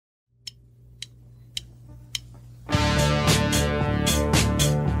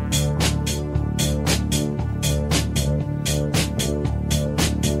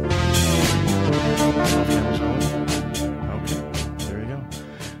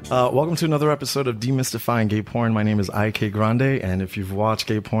Welcome to another episode of Demystifying Gay Porn. My name is IK Grande, and if you've watched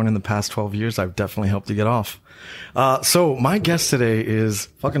gay porn in the past 12 years, I've definitely helped you get off. So my guest today is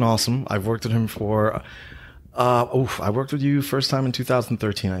fucking awesome. I've worked with him for, I worked with you first time in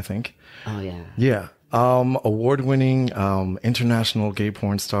 2013, I think. Oh, yeah. Yeah. Award-winning, international gay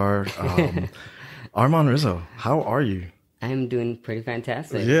porn star, Armond Rizzo. How are you? I'm doing pretty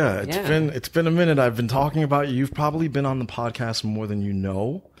fantastic. Yeah, it's been a minute. I've been talking about you. You've probably been on the podcast more than you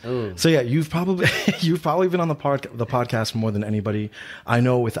know. Ooh. So yeah, you've probably been on the podcast more than anybody I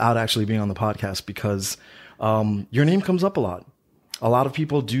know without actually being on the podcast, because your name comes up a lot. A lot of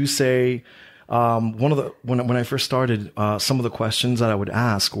people do say when I first started, some of the questions that I would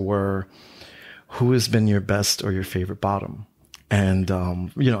ask were, who has been your best or your favorite bottom? And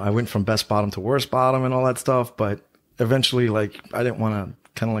I went from best bottom to worst bottom and all that stuff, but eventually, like, I didn't want to,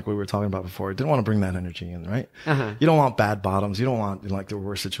 kind of like what we were talking about before, I didn't want to bring that energy in, right? Uh-huh. You don't want bad bottoms. You don't want, like, the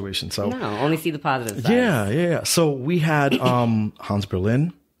worst situation. So no, only see the positive side. Yeah. So we had Hans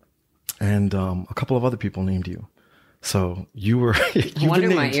Berlin and a couple of other people named you. So you were. I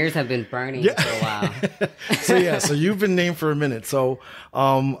wonder my ears have been burning for a while. So you've been named for a minute. So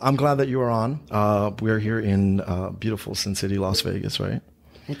I'm glad that you are on. We are here in beautiful Sin City, Las Vegas, right?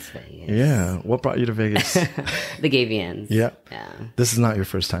 It's Vegas. Yeah. What brought you to Vegas? The Gay VNs. Yeah. Yeah. This is not your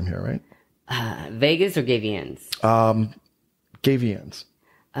first time here, right? Vegas or Gay VNs? Gay VNs.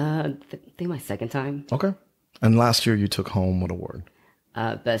 I think my second time. Okay. And last year you took home what award?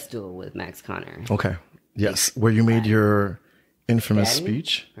 Best duel with Max Connor. Okay. Yes. Where you made your infamous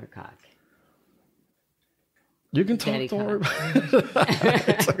speech. Or cock? You can talk. Daddy Don't worry about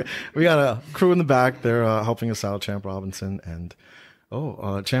it. Okay. We got a crew in the back. They're helping us out, Champ Robinson and...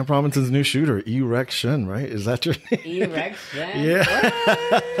 Champ Robinson's new shooter, Erection, right? Is that your name? Erection? Yeah.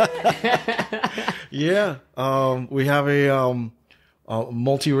 Yeah. We have a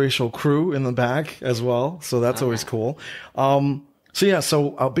multiracial crew in the back as well. So that's always cool.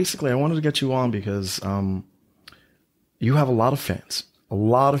 So basically I wanted to get you on because you have a lot of fans. A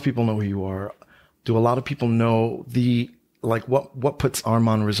lot of people know who you are. Do a lot of people know what puts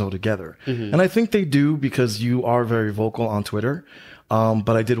Armond Rizzo together? Mm-hmm. And I think they do because you are very vocal on Twitter.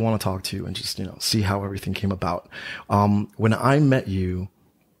 But I did want to talk to you and just, see how everything came about. When I met you,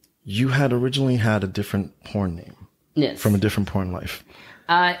 you had originally had a different porn name. Yes. From a different porn life.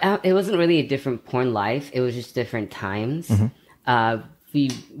 It wasn't really a different porn life. It was just different times. Mm-hmm. We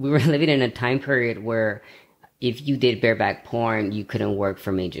were living in a time period where if you did bareback porn, you couldn't work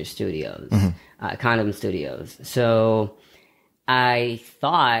for major studios, condom studios. So I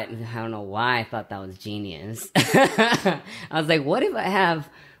thought, I don't know why I thought that was genius. I was like, what if I have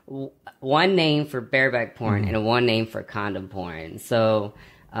one name for bareback porn and one name for condom porn? So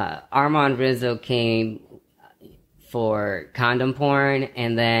Armond Rizzo came for condom porn,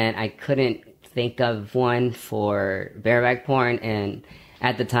 and then I couldn't think of one for bareback porn. And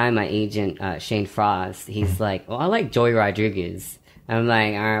at the time, my agent, Shane Frost, he's like, well, I like Joey Rodriguez. I'm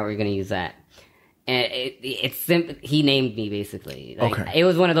like, all right, we're going to use that. And it's simple. He named me basically. Okay. It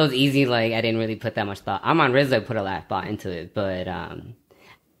was one of those easy, I didn't really put that much thought. Armond Rizzo put a lot of thought into it, but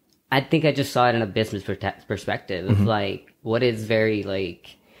I think I just saw it in a business perspective. It's what is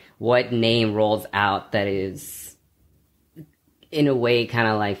what name rolls out that is in a way kind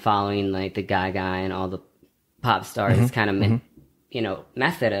of following the Gaga and all the pop stars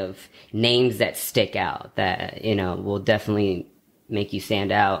method of names that stick out that, will definitely make you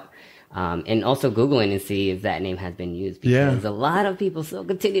stand out. And also Googling and see if that name has been used, because a lot of people still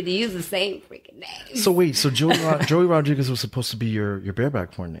continue to use the same freaking name. So wait, Joey Rodriguez was supposed to be your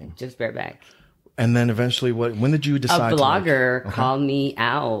bareback porn name? Just bareback. And then eventually, when did you decide? A blogger called me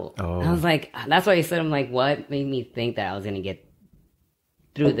out. Oh. I was like, that's why I said, I'm like, what made me think that I was going to get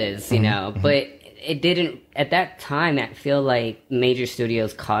through this, But it didn't, at that time, I feel like major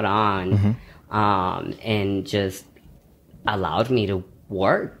studios caught on and just allowed me to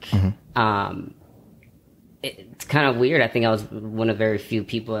work. It's kind of weird. I think I was one of very few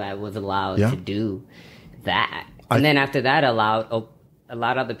people that was allowed to do that. And then after that, allowed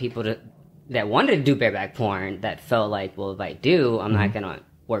other people that wanted to do bareback porn that felt like, well, if I do, I'm not going to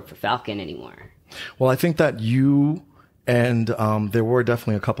work for Falcon anymore. Well, I think that you and there were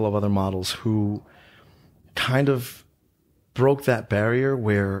definitely a couple of other models who kind of broke that barrier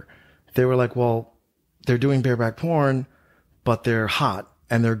where they were like, well, they're doing bareback porn, but they're hot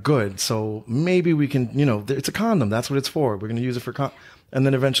and they're good. So maybe we can, it's a condom. That's what it's for. We're going to use it for And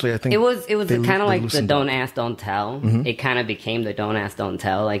then eventually I think it was kind of like the don't ask, don't tell. It kind of became the don't ask, don't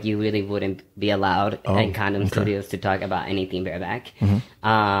tell. Like you really wouldn't be allowed in condom studios to talk about anything bareback.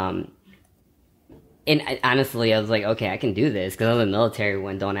 honestly, I was like, okay, I can do this, because I was in the military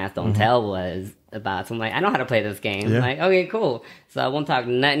when Don't Ask, Don't Tell was about. So I'm like, I know how to play this game. Yeah. I'm like, okay, cool. So I won't talk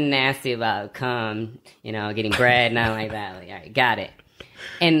nothing nasty about getting bread, nothing like that. Like, all right, got it.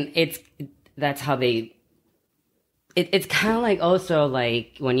 And that's how it's kind of like also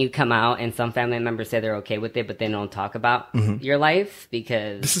like when you come out and some family members say they're okay with it, but they don't talk about your life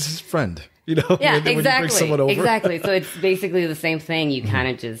because This is his friend, yeah, when you bring someone over. exactly. So it's basically the same thing. You kind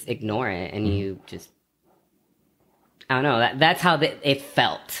of just ignore it and you just, I don't know. That's how it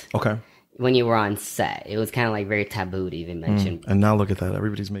felt. Okay. When you were on set, it was kind of like very taboo to even mention. And now look at that.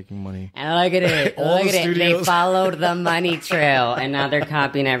 Everybody's making money. And look at it. All Look the at it. They studios. followed the money trail and now they're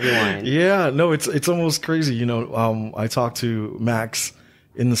copying everyone. Yeah, no, it's almost crazy. I talk to Max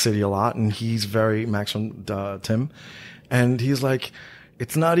in the city a lot, and Max from Tim, and he's like,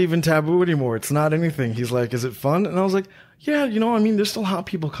 it's not even taboo anymore. It's not anything. He's like, is it fun? And I was like, yeah, there's still hot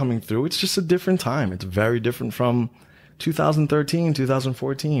people coming through. It's just a different time. It's very different from 2013,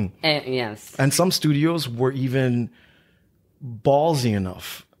 2014. Yes. And some studios were even ballsy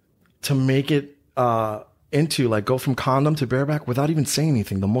enough to make it into like go from condom to bareback without even saying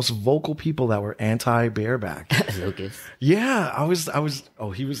anything. The most vocal people that were anti-bareback. Lucas. Yeah, I was. Oh,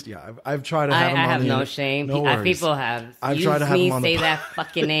 he was. Yeah, I've tried to have him on. I have no shame. No worries. People have. I've tried to have him on say the that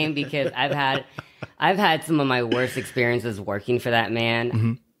fucking name because I've had some of my worst experiences working for that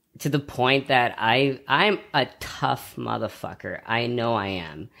man. To the point that I'm a tough motherfucker. I know I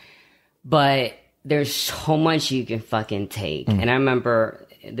am. But there's so much you can fucking take. And I remember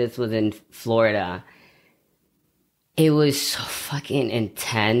this was in Florida. It was so fucking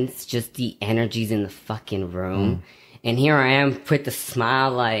intense. Just the energies in the fucking room. And here I am with the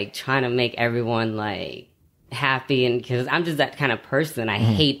smile, like trying to make everyone like happy. And because I'm just that kind of person. I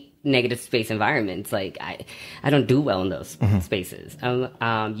hate negative space environments. Like I don't do well in those spaces.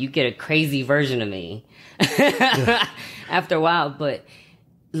 You get a crazy version of me after a while, but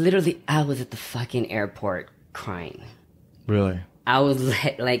literally I was at the fucking airport crying. Really? I was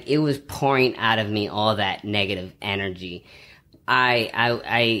like, it was pouring out of me, all that negative energy.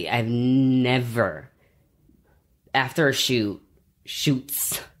 I've never, after a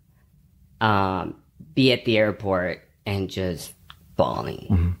shoots, be at the airport and just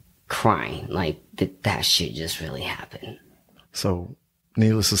bawling. Crying like that shit just really happened. So,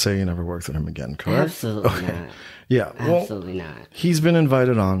 needless to say, you never worked with him again, correct? Absolutely not. Yeah, well, absolutely not. He's been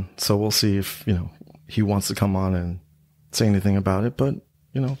invited on, so we'll see if he wants to come on and say anything about it. But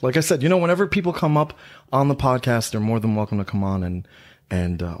like I said, whenever people come up on the podcast, they're more than welcome to come on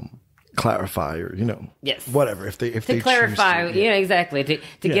and clarify or yes, whatever if they clarify, choose to, exactly to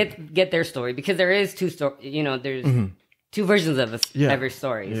get their story, because there is two stories. There's two versions of every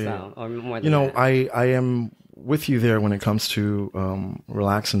story, or more than that. I am with you there when it comes to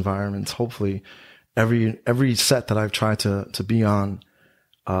relaxed environments. Hopefully, every set that I've tried to be on,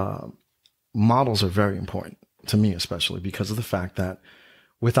 models are very important to me, especially because of the fact that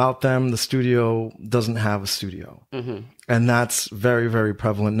without them, the studio doesn't have a studio, and that's very, very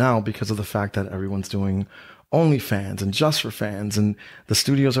prevalent now because of the fact that everyone's doing OnlyFans and just for fans, and the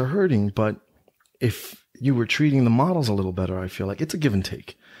studios are hurting. But if you were treating the models a little better, I feel like it's a give and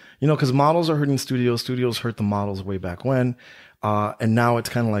take, because models are hurting studios hurt the models way back when. And now it's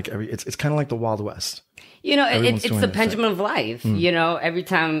kind of like it's kind of like the Wild West. It's the pendulum of life. Every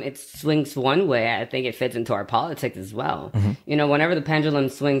time it swings one way, I think it fits into our politics as well. Whenever the pendulum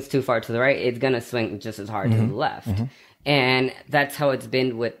swings too far to the right, it's going to swing just as hard to the left. And that's how it's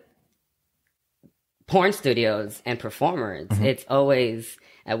been with porn studios and performers. It's always,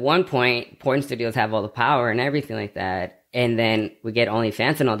 at one point, porn studios have all the power and everything like that. And then we get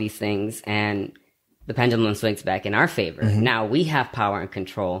OnlyFans and all these things, and the pendulum swings back in our favor. Now we have power and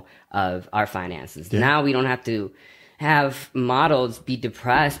control of our finances. Now we don't have to have models be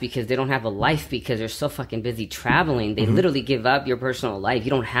depressed because they don't have a life because they're so fucking busy traveling. They literally give up your personal life.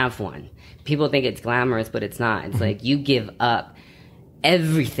 You don't have one. People think it's glamorous, but it's not. It's like you give up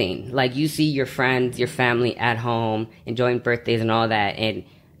everything. Like you see your friends, your family at home, enjoying birthdays and all that, and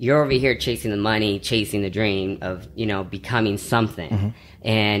you're over here chasing the money, chasing the dream of, becoming something.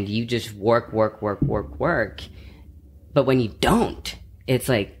 And you just work. But when you don't, it's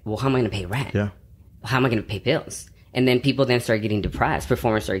like, well, how am I going to pay rent? Yeah. How am I going to pay bills? And then people then start getting depressed.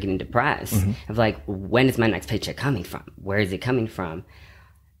 Performers start getting depressed. Of like, when is my next paycheck coming from? Where is it coming from?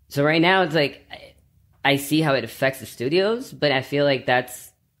 So right now it's like, I see how it affects the studios, but I feel like that's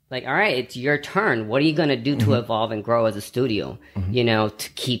like, all right, it's your turn. What are you going to do to evolve and grow as a studio, to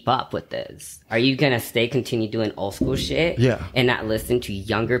keep up with this? Are you going to continue doing old school shit and not listen to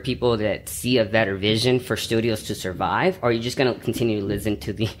younger people that see a better vision for studios to survive? Or are you just going to continue to listen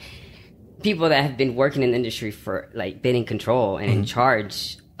to the people that have been working in the industry for like been in control and in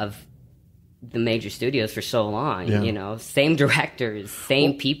charge of the major studios for so long, you know, same directors,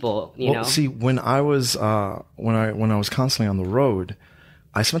 same people, you know. See, when I was when I was constantly on the road,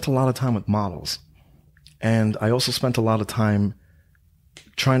 I spent a lot of time with models, and I also spent a lot of time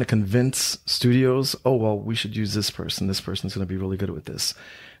trying to convince studios, oh well, we should use this person. This person's going to be really good with this,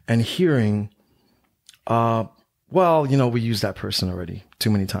 and hearing, well, you know, we used that person already too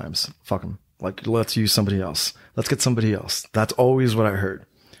many times. Fuck them. Like, let's use somebody else. Let's get somebody else. That's always what I heard.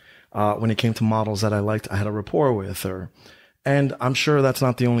 When it came to models that I liked, I had a rapport with, and I'm sure that's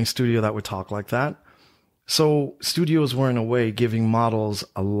not the only studio that would talk like that. So studios were in a way giving models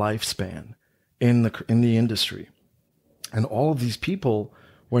a lifespan in the industry. And all of these people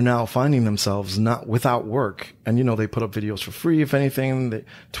were now finding themselves not without work. And, you know, they put up videos for free, if anything.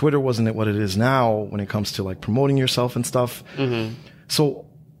 Twitter wasn't what it is now when it comes to like promoting yourself and stuff. Mm-hmm. So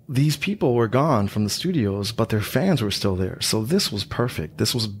these people were gone from the studios, but their fans were still there. So this was perfect.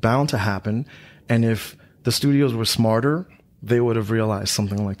 This was bound to happen. And if the studios were smarter, they would have realized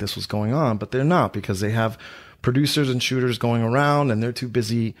something like this was going on, but they're not, because they have producers and shooters going around and they're too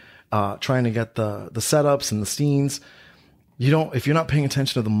busy, trying to get the setups and the scenes. If you're not paying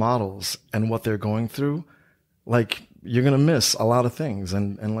attention to the models and what they're going through, like, you're going to miss a lot of things.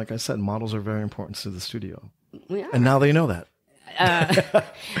 And like I said, models are very important to the studio. Yeah. And now they know that.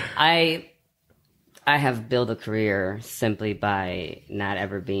 I have built a career simply by not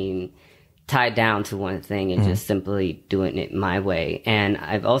ever being tied down to one thing and just simply doing it my way. And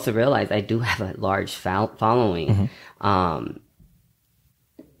I've also realized I do have a large following. And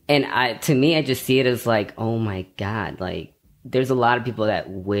to me, I just see it as like, oh my God, like, there's a lot of people that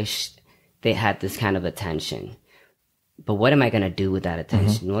wish they had this kind of attention. But what am I going to do with that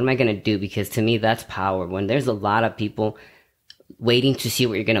attention? What am I going to do? Because to me, that's power. When there's a lot of people waiting to see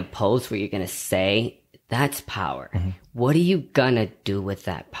what you're going to post, what you're going to say, that's power. What are you going to do with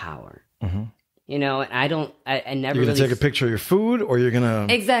that power? You know, I never You're going to take a picture of your food, or you're going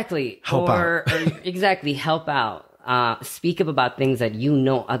to help out. Or exactly, help out. Speak up about things that you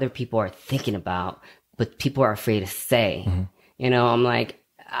know other people are thinking about, but people are afraid to say. You know, I'm like,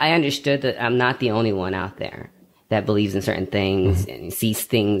 I understood that I'm not the only one out there that believes in certain things and sees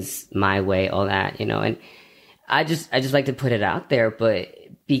things my way, all that, you know, and I just like to put it out there, but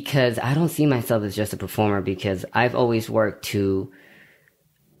because I don't see myself as just a performer, because I've always worked to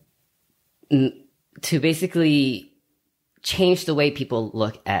basically change the way people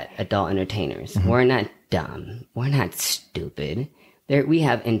look at adult entertainers. We're not dumb. We're not stupid. We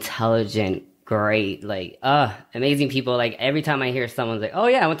have intelligent, great, like, amazing people. Like, every time I hear someone's like, oh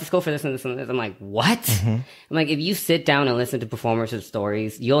yeah, I went to school for this and this and this, I'm like, what? I'm like, if you sit down and listen to performers'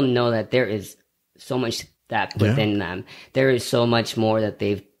 stories, you'll know that there is so much depth within them. There is so much more that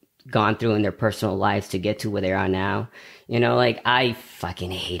they've gone through in their personal lives to get to where they are now. You know, like, I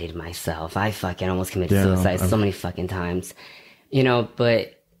fucking hated myself. I fucking almost committed suicide so many fucking times. You know,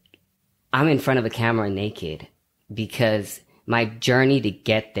 but I'm in front of a camera naked because my journey to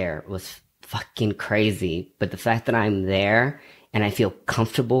get there was fucking crazy. But the fact that I'm there and I feel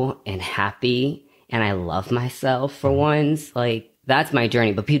comfortable and happy and I love myself for once, like, that's my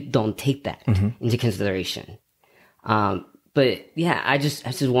journey. But people don't take that into consideration. But yeah, I just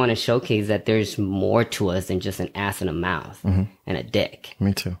want to showcase that there's more to us than just an ass and a mouth and a dick.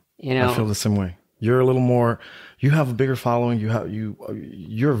 Me too. You know, I feel the same way. You're a little more, you have a bigger following.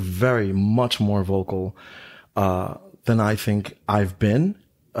 You're very much more vocal, than I think I've been.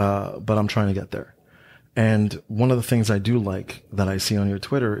 But I'm trying to get there. And one of the things I do like that I see on your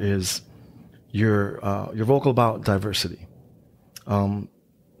Twitter is you're vocal about diversity.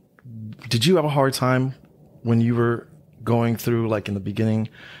 Did you have a hard time when you were going through, like, in the beginning,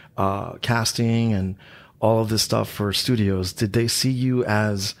 casting and all of this stuff for studios? Did they see you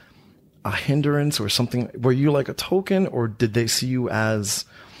as a hindrance or something? Were you like a token, or did they see you as,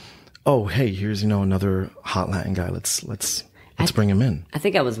 oh, hey, here's, you know, another hot Latin guy. Let's bring him in. I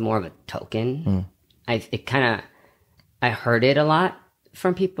think I was more of a token. I heard it a lot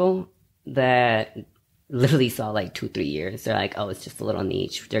from people that literally saw like 2-3 years. They're like, oh, it's just a little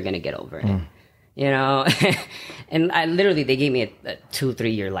niche. They're going to get over it. You know? And they gave me a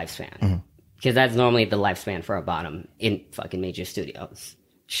 2-3 year lifespan. Because that's normally the lifespan for a bottom in fucking major studios.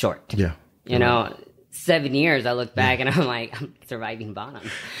 Short. Yeah. You know, 7 years, I look back and I'm like, I'm surviving bottom.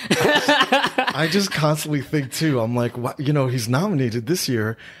 I just constantly think too, I'm like, you know, he's nominated this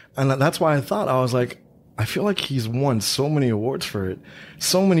year. And that's why I was like, I feel like he's won so many awards for it.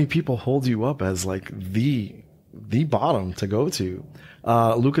 So many people hold you up as like the the bottom to go to.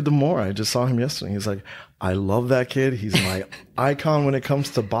 Luca D'Amore, I just saw him yesterday. He's like, I love that kid. He's my icon when it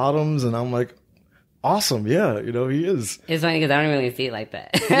comes to bottoms. And I'm like, awesome. Yeah, you know, he is. It's funny because I don't really see it like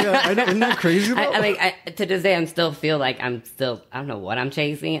that. Yeah, I know. Isn't that crazy though? I to this day, I'm still feel like I don't know what I'm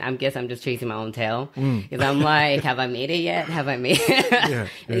chasing. I guess I'm just chasing my own tail. Because I'm like, have I made it yet? Have I made it?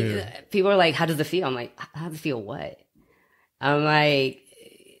 Yeah. People are like, how does it feel? I'm like, how does it feel what? I'm like,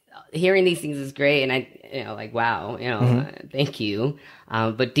 hearing these things is great. And like, wow, thank you.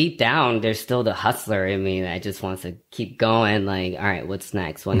 But deep down, there's still the hustler in me that just wants to keep going. Like, all right, what's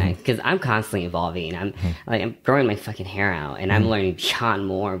next? What next? Because I'm constantly evolving. I'm growing my fucking hair out, and I'm learning beyond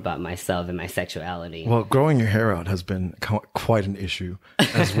more about myself and my sexuality. Well, growing your hair out has been quite an issue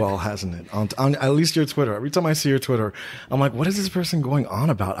as well, hasn't it? On at least your Twitter. Every time I see your Twitter, I'm like, what is this person going on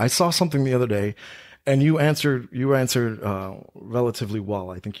about? I saw something the other day. And you answered relatively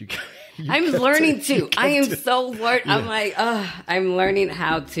well. I think you I'm learning to. I am so learning. Yeah. I'm like, I'm learning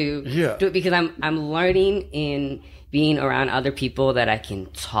how to do it because I'm learning in being around other people that I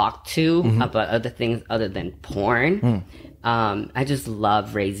can talk to about other things other than porn. I just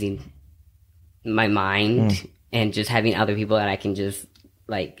love raising my mind and just having other people that I can just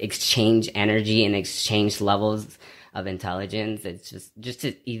like exchange energy and exchange levels of intelligence. It's just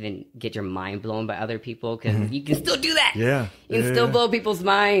to even get your mind blown by other people, because you can still do that. Yeah. You can still blow people's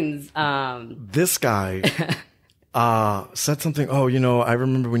minds. This guy said something, I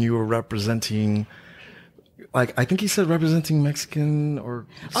remember when you were representing, like, I think he said representing Mexican or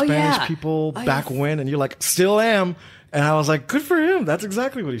Spanish people back when, and you're like, still am. And I was like, good for him. That's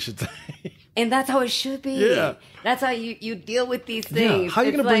exactly what he should say. And that's how it should be. Yeah. That's how you deal with these things. Yeah. How are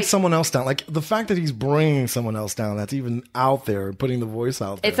you going to bring someone else down? Like, the fact that he's bringing someone else down that's even out there, putting the voice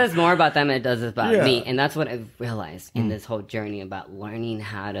out there. It says more about them than it does about me. And that's what I've realized in this whole journey about learning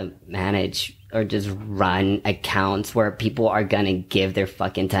how to manage or just run accounts where people are going to give their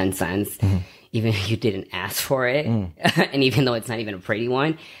fucking 10 cents. Even if you didn't ask for it, and even though it's not even a pretty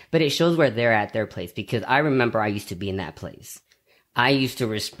one, but it shows where they're at their place. Because I remember I used to be in that place. I used to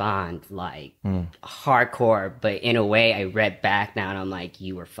respond like hardcore, but in a way I read back now and I'm like,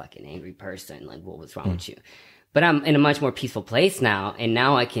 you were a fucking angry person. Like, what was wrong with you? But I'm in a much more peaceful place now. And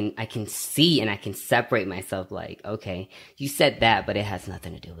now I can see and I can separate myself like, okay, you said that, but it has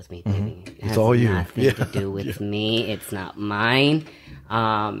nothing to do with me, baby. It has all you. Nothing to do with me. It's not mine.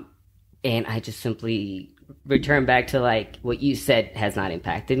 And I just simply return back to like what you said has not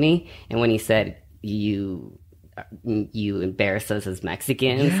impacted me. And when he said you embarrass us as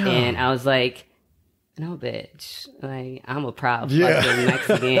Mexicans, and I was like, no, bitch. Like, I'm a proud fucking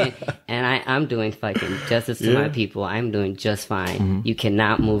Mexican, and I'm doing fucking justice to my people. I'm doing just fine. You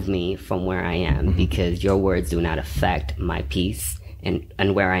cannot move me from where I am because your words do not affect my peace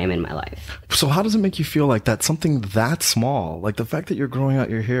and where I am in my life. So how does it make you feel like that something that small, like the fact that you're growing out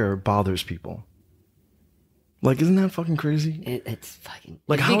your hair, bothers people? Like, isn't that fucking crazy? It's fucking...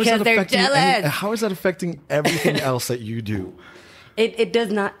 Like, how is that affecting... How is that affecting everything else that you do? It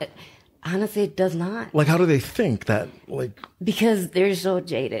does not... Honestly, it does not. Like, how do they think that, like... Because they're so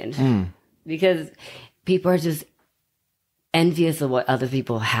jaded. Because people are just envious of what other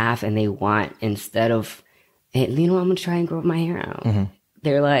people have and they want, instead of, hey, I'm going to try and grow my hair out.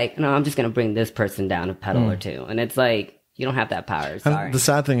 They're like, no, I'm just going to bring this person down a pedal or two. And it's like... You don't have that power. Sorry. And the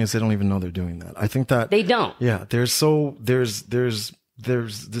sad thing is they don't even know they're doing that. I think that they don't. Yeah, there's this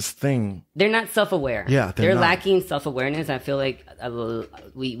thing. They're not self-aware. Yeah, they're lacking self-awareness. I feel like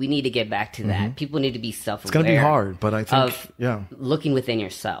we need to get back to that. People need to be self-aware. It's gonna be hard, but I think looking within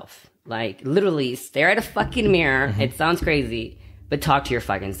yourself. Like, literally stare at a fucking mirror. It sounds crazy, but talk to your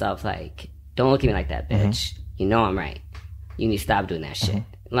fucking self. Like, don't look at me like that, bitch. You know I'm right. You need to stop doing that shit.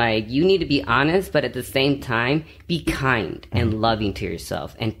 Like, you need to be honest, but at the same time, be kind and loving to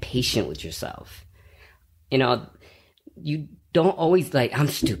yourself and patient with yourself. You know, you don't always like, I'm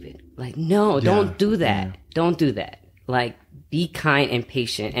stupid. Like, no, don't do that. Don't do that. Like, be kind and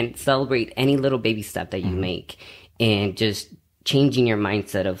patient and celebrate any little baby step that you make, and just changing your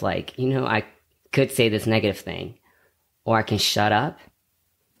mindset of like, I could say this negative thing, or I can shut up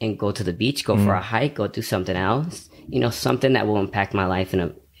and go to the beach, go for a hike, go do something else. Something that will impact my life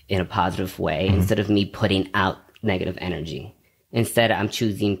in a positive way, instead of me putting out negative energy. Instead, I'm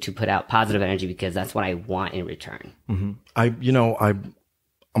choosing to put out positive energy because that's what I want in return. I'm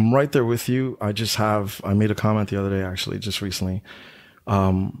right there with you. I made a comment the other day, actually, just recently.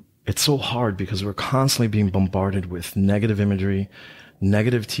 It's so hard because we're constantly being bombarded with negative imagery,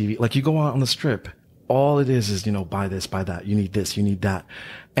 negative TV. Like, you go out on the strip, all it is, buy this, buy that. You need this, you need that.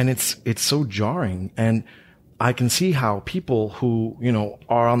 And it's so jarring. And I can see how people who,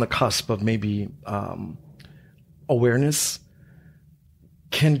 are on the cusp of maybe, awareness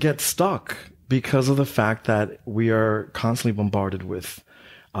can get stuck because of the fact that we are constantly bombarded with,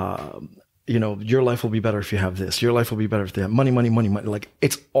 your life will be better if you have this. Your life will be better if you have money, money, money, money. Like,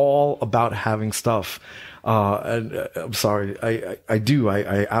 it's all about having stuff. And I'm sorry.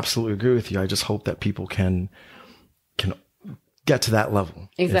 I absolutely agree with you. I just hope that people can get to that level.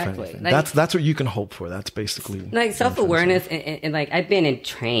 Exactly. Like, that's what you can hope for. That's basically like self-awareness. And like, I've been in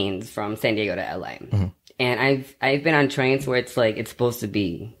trains from San Diego to LA, and I've been on trains where it's like, it's supposed to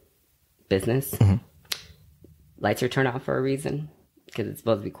be business. Lights are turned off for a reason, because it's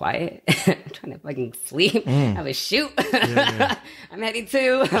supposed to be quiet. I'm trying to fucking sleep. Have a shoot. I'm heading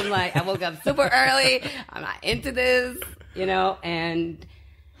to. I'm like, I woke up super early. I'm not into this, and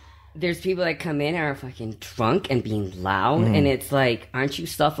there's people that come in and are fucking drunk and being loud. And it's like, aren't you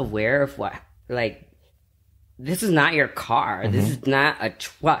self-aware of what, like, this is not your car. This is not a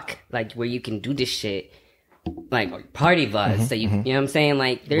truck, like, where you can do this shit, like, party bus. So you know what I'm saying?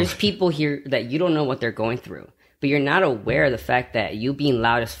 Like, there's people here that you don't know what they're going through. But you're not aware of the fact that you being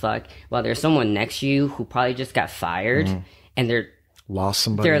loud as fuck while there's someone next to you who probably just got fired and they're lost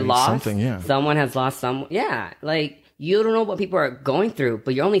somebody. They're lost. Something, yeah. Someone has lost someone. Yeah. Like, you don't know what people are going through,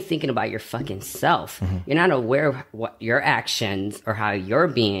 but you're only thinking about your fucking self. You're not aware of what your actions or how you're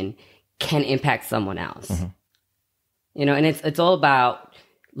being can impact someone else. And it's all about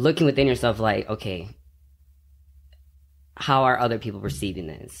looking within yourself, like, okay, how are other people perceiving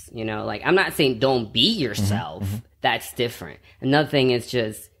this? Like, I'm not saying don't be yourself. That's different. Another thing is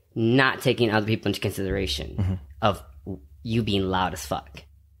just not taking other people into consideration of you being loud as fuck.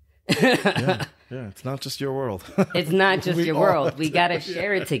 Yeah, it's not just your world. It's not just your world. We got to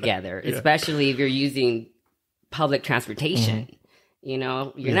share it together, especially if you're using public transportation. You're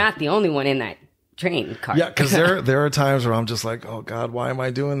not the only one in that train car. Yeah, because there are times where I'm just like, oh God, why am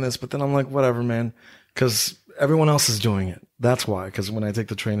I doing this? But then I'm like, whatever, man, because everyone else is doing it. That's why. Because when I take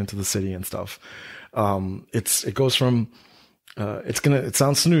the train into the city and stuff, it goes from it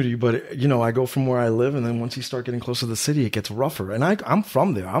sounds snooty, but I go from where I live, and then once you start getting closer to the city, it gets rougher. And I'm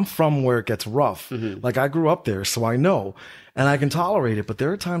from there. I'm from where it gets rough. Like, I grew up there, so I know, and I can tolerate it. But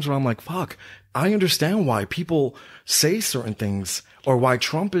there are times where I'm like, fuck, I understand why people say certain things, or why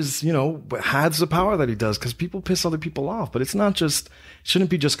Trump is, has the power that he does, because people piss other people off. But it's not just, shouldn't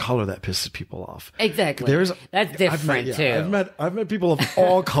be just color that pisses people off. Exactly. That's different too. I've met people of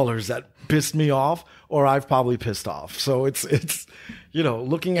all colors that pissed me off, or I've probably pissed off. So it's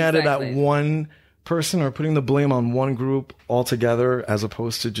looking at it at one person, or putting the blame on one group altogether, as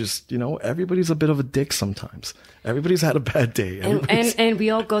opposed to just, everybody's a bit of a dick sometimes. Everybody's had a bad day. And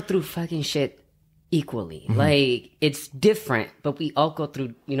we all go through fucking shit equally. Like, it's different, but we all go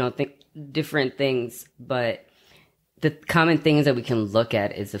through, different things. But the common things that we can look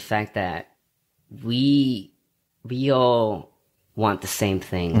at is the fact that we all want the same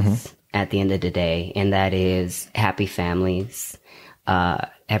things at the end of the day, and that is happy families,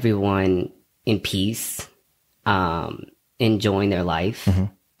 everyone in peace, enjoying their life,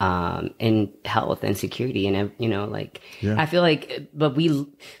 and health and security, and I feel like, but we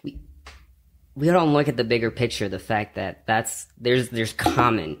don't look at the bigger picture, the fact that there's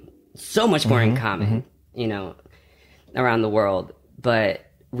so much more in common, around the world, but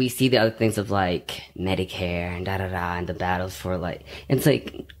we see the other things of like Medicare and and the battles for like, it's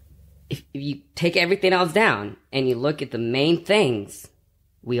like, if you take everything else down and you look at the main things,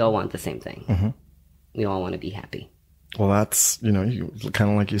 we all want the same thing. We all want to be happy. Well, that's, you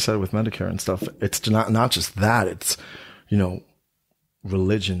kind of like you said with Medicare and stuff, it's not just that, it's,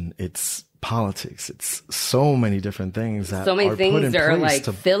 religion, it's politics, it's so many different things that so many are things put in that are place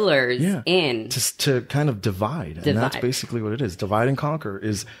like fillers in to kind of divide. And that's basically what it is. Divide and conquer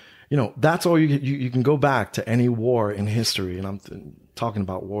is, that's all you can go back to any war in history. And I'm talking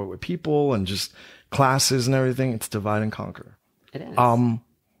about war with people and just classes and everything. It's divide and conquer. It is.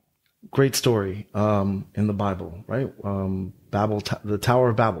 Great story, in the Bible, right? The Tower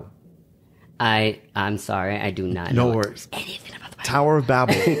of Babel. I'm sorry, I do not know worries. anything about the Bible. Tower of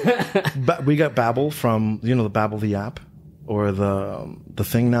Babel. We got Babel from, the Babel the app, or the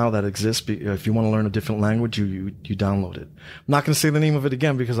thing now that exists. If you want to learn a different language, you download it. I'm not going to say the name of it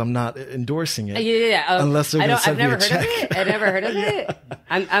again because I'm not endorsing it. Yeah. Unless they're going to send me a check. I've never heard of it.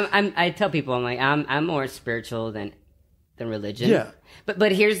 I tell people, I'm like, I'm more spiritual than religion. Yeah.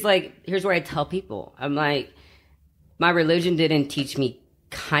 But here's where I tell people, I'm like, my religion didn't teach me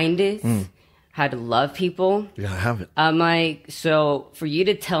kindness, how to love people. Yeah, I have it. I'm like, so for you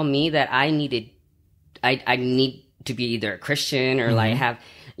to tell me that I need to be either a Christian or like have,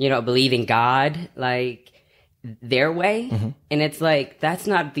 believe in God, like their way. And it's like, that's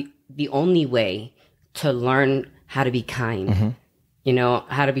not the only way to learn how to be kind, you know,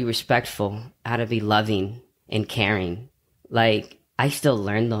 how to be respectful, how to be loving and caring. Like, I still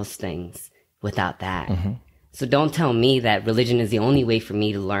learn those things without that. So don't tell me that religion is the only way for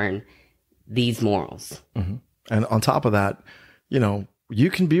me to learn these morals. And on top of that, you know, you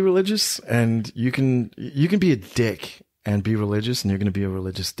can be religious and you can be a dick and be religious, and you're going to be a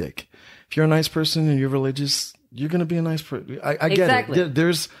religious dick. If you're a nice person and you're religious, you're going to be a nice person. I get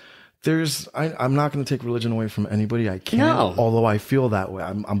it. I'm not going to take religion away from anybody. I can't. No. Although I feel that way.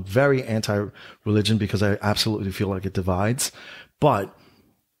 I'm very anti-religion because I absolutely feel like it divides. But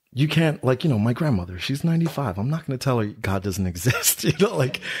you can't, like, you know, my grandmother, she's 95. I'm not going to tell her God doesn't exist. You know,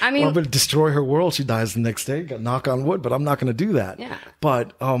 like, I mean, I'm going to destroy her world. She dies the next day. Knock on wood, but I'm not going to do that. Yeah.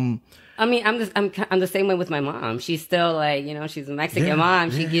 But, I mean, I'm the same way with my mom. She's still like, you know, she's a Mexican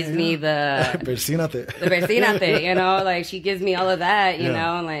mom. She gives me the persínate, you know, like she gives me all of that, you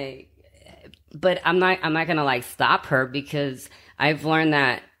know, like, but I'm not going to like stop her because I've learned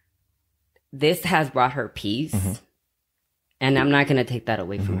that this has brought her peace. And I'm not going to take that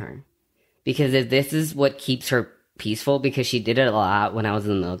away from her. Because if this is what keeps her peaceful, because she did it a lot when I was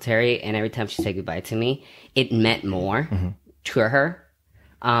in the military, and every time she said goodbye to me, it meant more to her.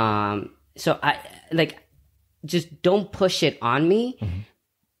 So I, like, just don't push it on me.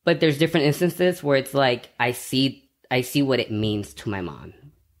 But there's different instances where it's like, I see what it means to my mom.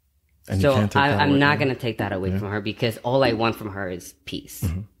 And so I'm not going to take that away from her because all I want from her is peace.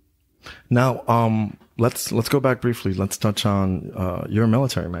 Now, let's go back briefly. Let's touch on you're a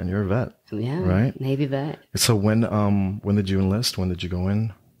military man. You're a vet. Yeah, right. Navy vet. So when did you enlist? When did you go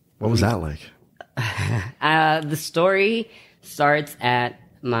in? What was that like? The story starts at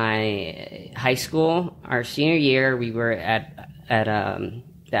my high school. Our senior year, we were at the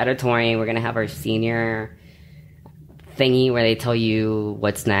auditorium. We're gonna have our senior thingy where they tell you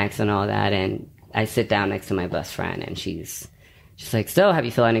what's next and all that. And I sit down next to my best friend, and she's like, "So, have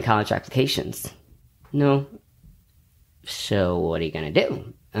you filled out any college applications?" "No." "So, what are you gonna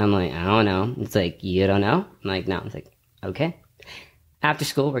do?" I'm like, "I don't know." It's like, "You don't know?" I'm like, "No." It's like, "Okay. After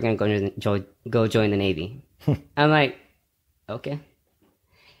school, we're gonna go join the Navy." I'm like, "Okay."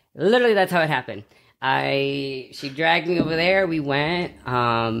 Literally, that's how it happened. She dragged me over there. We went,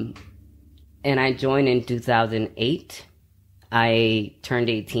 and I joined in 2008. I turned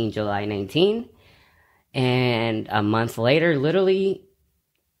 18 July 19. And a month later, literally,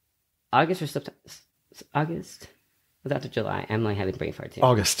 August or September, August? Was after July? I'm like having brain fart too.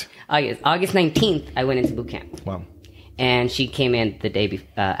 August 19th, I went into boot camp. Wow. And she came in the day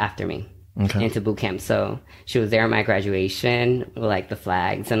after me into boot camp. So she was there at my graduation with like the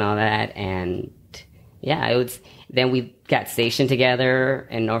flags and all that. And yeah, then we got stationed together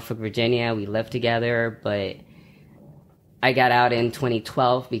in Norfolk, Virginia. We lived together, but I got out in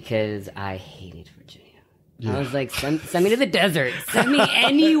 2012 because I hated Virginia. Yeah. I was like, send me to the desert. Send me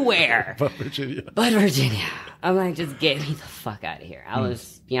anywhere. But Virginia. I'm like, just get me the fuck out of here. I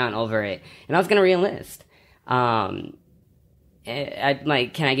was beyond over it. And I was going to re-enlist. I'm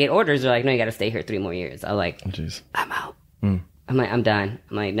like, "Can I get orders?" They're like, "No, you got to stay here 3 more years." I'm like, "I'm out." I'm like, "I'm done."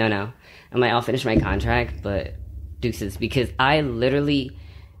 I'm like, no. I'm like, "I'll finish my contract, but deuces." Because I literally,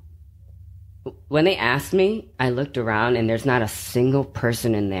 when they asked me, I looked around and there's not a single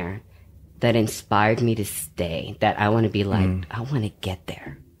person in there that inspired me to stay, that I want to be like, I want to get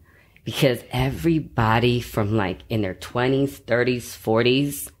there. Because everybody from like in their 20s, 30s,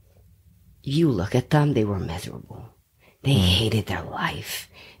 40s, you look at them, they were miserable. They hated their life.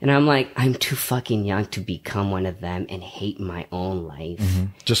 And I'm like, I'm too fucking young to become one of them and hate my own life.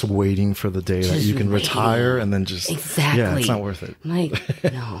 Just waiting for the day that you can retire and then just... Exactly. Yeah, it's not worth it. I'm like,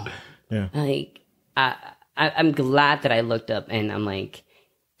 no. Yeah. Like, I'm glad that I looked up and I'm like,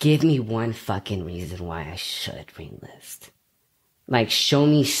 give me one fucking reason why I should re-enlist. Like, show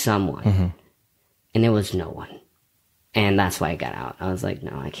me someone. And there was no one. And that's why I got out. I was like,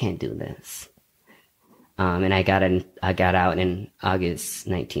 no, I can't do this. And I got out in August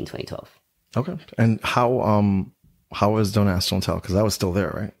 19, 2012. Okay. And how was Don't Ask, Don't Tell? Because that was still there,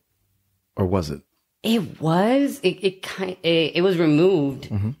 right? Or was it? It was. It was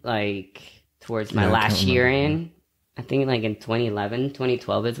removed like towards my last year in. I think like in 2011,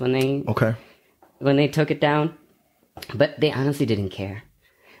 2012 is when they took it down. But they honestly didn't care.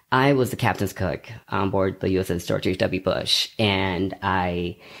 I was the captain's cook on board the USS George H.W. Bush, and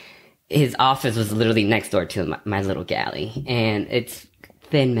his office was literally next door to my little galley, and it's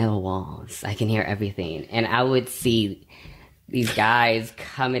thin metal walls. I can hear everything, and I would see these guys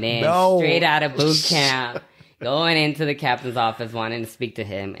coming in straight out of boot camp, going into the captain's office, wanting to speak to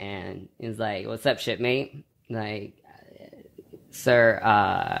him, and he's like, "What's up, shipmate?" Like,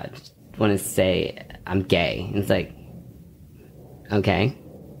 "Sir, want to say I'm gay. And it's like, okay,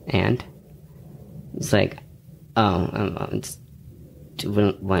 and it's like, oh, just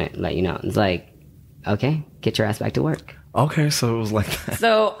wouldn't want to let you know. It's like, okay, get your ass back to work. Okay, so it was like that.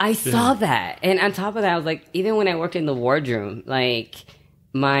 So I saw that, and on top of that, I was like, even when I worked in the wardroom, like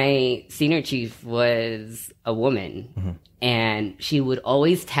my senior chief was a woman, and she would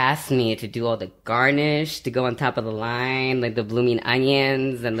always task me to do all the garnish, to go on top of the line, like the blooming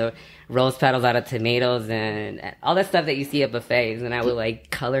onions and the rose petals out of tomatoes and all that stuff that you see at buffets. And I would like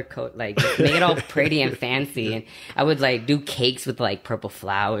color code, like make it all pretty and fancy. And I would like do cakes with like purple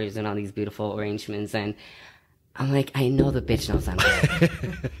flowers and all these beautiful arrangements. And I'm like, I know the bitch knows I'm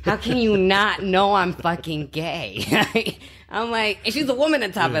gay. How can you not know I'm fucking gay? I'm like, and she's a woman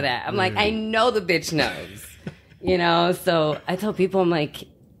on top of that. I'm like, I know the bitch knows. You know, so I tell people, I'm like,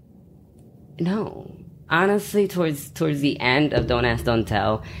 no. Honestly, towards the end of Don't Ask, Don't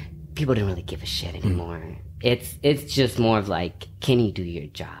Tell, people didn't really give a shit anymore. It's just more of like, can you do your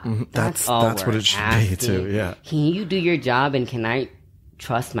job? That's what it should be too. Yeah. Can you do your job, and can I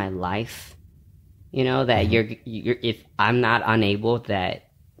trust my life? You know, that you're if I'm not unable, that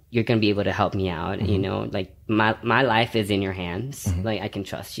you're going to be able to help me out. You know, like my life is in your hands. Like I can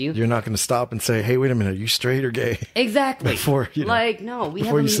trust you. You're not going to stop and say, hey, wait a minute, are you straight or gay? Exactly. Before, you know, like, no,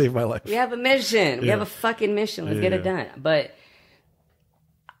 before you save my life. We have a mission. We have a fucking mission. Let's get it done. But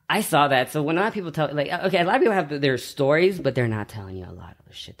I saw that. So when a lot of people tell, like, okay, a lot of people have their stories, but they're not telling you a lot of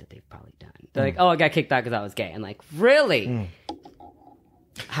the shit that they've probably done. They're like, oh, I got kicked out because I was gay. I'm like, really?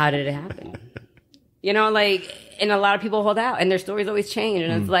 How did it happen? You know, like, and a lot of people hold out, and their stories always change.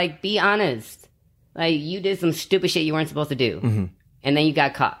 And it's like, be honest. Like, you did some stupid shit you weren't supposed to do, and then you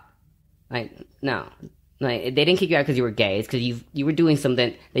got caught. Like, no. Like, they didn't kick you out because you were gay. It's because you were doing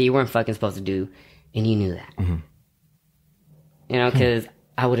something that you weren't fucking supposed to do, and you knew that. You know, because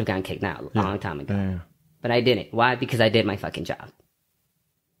I would have gotten kicked out a long time ago. But I didn't. Why? Because I did my fucking job.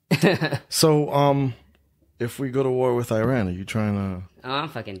 So, if we go to war with Iran, are you trying to... Oh, I'm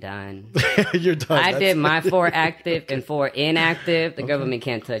fucking done. You're done. I did my 4 active and 4 inactive. The government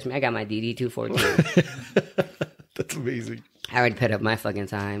can't touch me. I got my DD-214. That's amazing. I already put up my fucking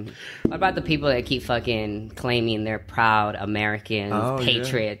time. What about the people that keep fucking claiming they're proud Americans,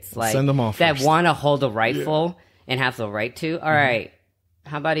 patriots, like send them off that first. want to hold a rifle and have the right to? All right.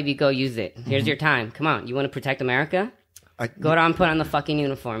 How about if you go use it? Here's your time. Come on. You want to protect America? Go down and put on the fucking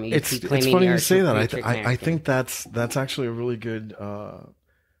uniform. It's funny you say that. I think that's actually a really good a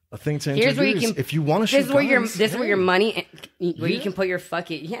thing to introduce. Here's where you can, if you want to shoot guns, this is where your money, where you can put your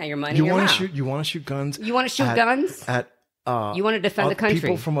fucking your money. You want to shoot guns. You want to shoot guns at. You want to defend the country.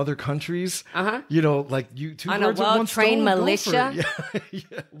 People from other countries. You know, like you two on a well-trained militia.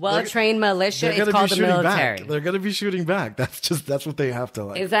 Well-trained militia. It's called the military. They're going to be shooting back. That's what they have to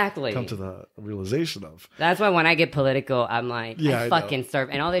like. Exactly. Come to the realization of. That's why when I get political, I'm like, I fucking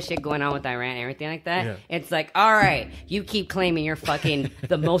serve, and all this shit going on with Iran and everything like that. Yeah. It's like, all right, you keep claiming you're fucking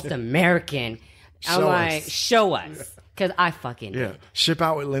the most American. I'm like, show us. Because I fucking did. Ship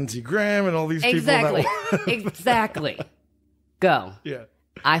out with Lindsey Graham and all these people. Exactly. Go. Yeah.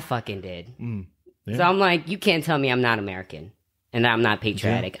 I fucking did. So I'm like, you can't tell me I'm not American and that I'm not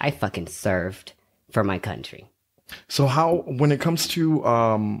patriotic. I fucking served for my country. So how, when it comes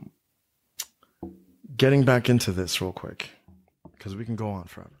to getting back into this real quick, because we can go on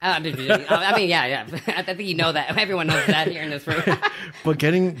forever. I mean, yeah. I think you know that. Everyone knows that here in this room. But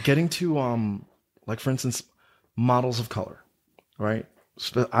getting to, like, for instance, models of color, right?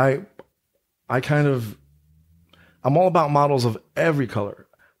 So I'm all about models of every color.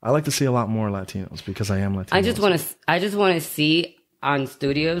 I like to see a lot more Latinos because I am Latino. I just want to see on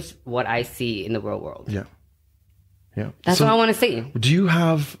studios what I see in the real world. Yeah. That's what I want to see. Do you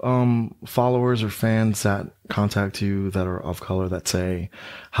have followers or fans that contact you that are of color that say,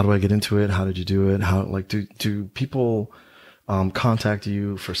 "How do I get into it? How did you do it? How do people contact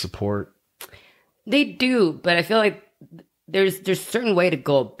you for support?" They do, but I feel like there's a certain way to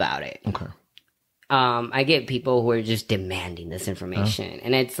go about it. Okay. I get people who are just demanding this information.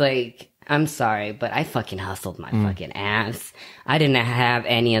 And it's like, I'm sorry, but I fucking hustled my fucking ass. I did not have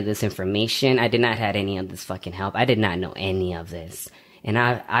any of this information. I did not have any of this fucking help. I did not know any of this. And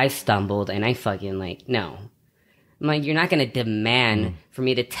I stumbled and I fucking like, no. I'm like, you're not going to demand for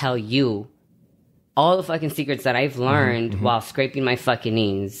me to tell you all the fucking secrets that I've learned while scraping my fucking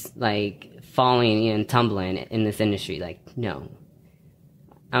knees, like falling and tumbling in this industry. Like, no.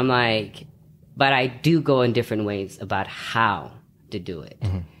 I'm like... But I do go in different ways about how to do it.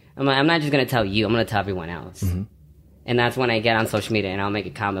 I'm not just going to tell you. I'm going to tell everyone else. And that's when I get on social media and I'll make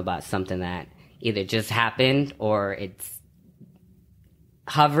a comment about something that either just happened or it's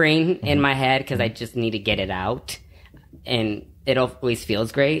hovering in my head because I just need to get it out. And it always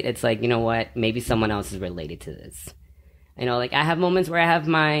feels great. It's like, you know what? Maybe someone else is related to this. You know, like I have moments where I have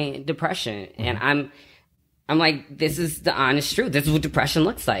my depression and I'm like, this is the honest truth. This is what depression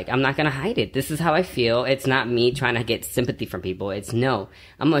looks like. I'm not going to hide it. This is how I feel. It's not me trying to get sympathy from people. It's no,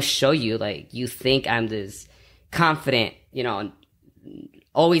 I'm going to show you, like, you think I'm this confident, you know,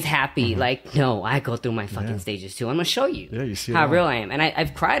 always happy. Like, no, I go through my fucking stages too. I'm going to show you, you see how real I am. And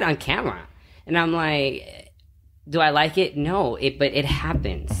I've cried on camera and I'm like, do I like it? No, but it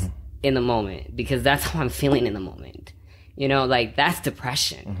happens in the moment because that's how I'm feeling in the moment. You know, like that's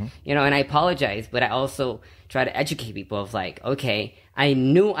depression, you know, and I apologize, but I also try to educate people of like, okay, I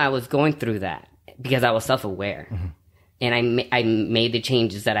knew I was going through that because I was self-aware and I made the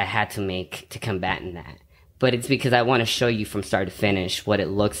changes that I had to make to combat in that. But it's because I want to show you from start to finish what it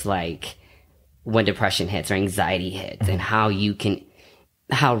looks like when depression hits or anxiety hits and how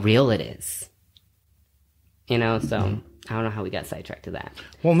real it is, you know, so. I don't know how we got sidetracked to that.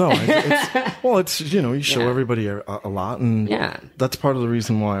 Well, no, it's you know, you show everybody a lot, and that's part of the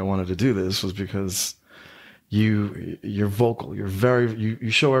reason why I wanted to do this was because you're vocal,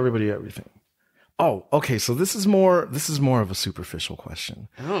 you show everybody everything. Oh, okay, so this is more of a superficial question.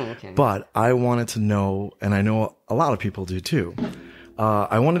 Oh, okay. But I wanted to know, and I know a lot of people do too.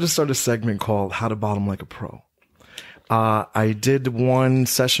 I wanted to start a segment called "How to Bottom Like a Pro." I did one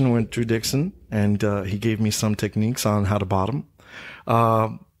session with Drew Dixon, and he gave me some techniques on how to bottom.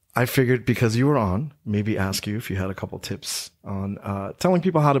 I figured because you were on, maybe ask you if you had a couple tips on telling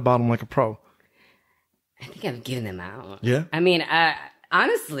people how to bottom like a pro. I think I've given them out. Yeah? I mean,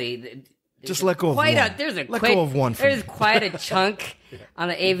 honestly... Just let go of one. Let go of one. There's quite a chunk on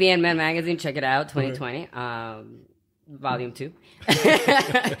the AVN Men Magazine. Check it out, 2020. Volume 2.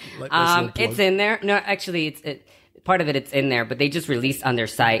 It's in there. No, actually, part of it's in there, but they just released on their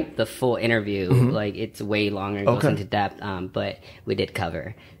site the full interview. Like it's way longer, it goes into depth. But we did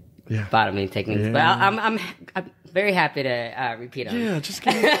cover bottoming techniques. But I'm very happy to repeat them. Yeah, just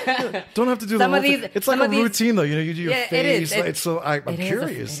don't have to do the whole thing. It's like a routine, though. You know, you do your face. It is. So I'm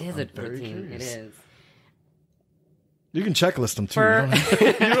curious. It is a routine. It is. You can checklist them too.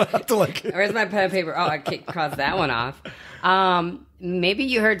 You don't have to like. Where's my pen and paper? Oh, I crossed that one off. Maybe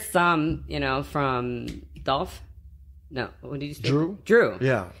you heard some, you know, from Dolph. No, what did you say? Drew.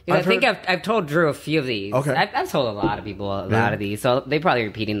 Yeah. I think I've told Drew a few of these. Okay. I've told a lot of people a lot of these, so they probably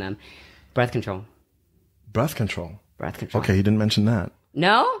repeating them. Breath control. Breath control. Okay, you didn't mention that.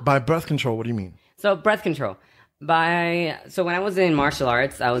 No? By breath control, what do you mean? So breath control. So when I was in martial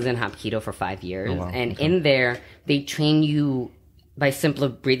arts, I was in Hapkido for 5 years. And in there, they train you by simpler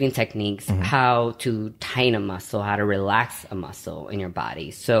breathing techniques, how to tighten a muscle, how to relax a muscle in your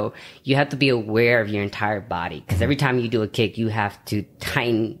body. So you have to be aware of your entire body because every time you do a kick, you have to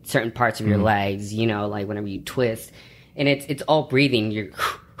tighten certain parts of your legs, you know, like whenever you twist. And it's all breathing. You're,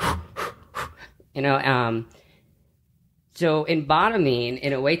 you know, so in bottoming,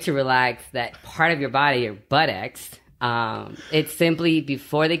 in a way to relax that part of your body, your buttocks, it's simply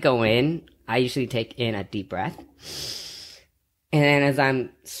before they go in, I usually take in a deep breath. And then as I'm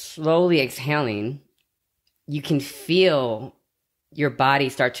slowly exhaling, you can feel your body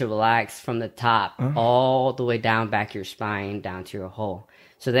start to relax from the top all the way down back your spine, down to your hole.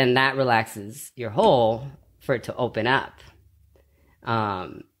 So then that relaxes your hole for it to open up.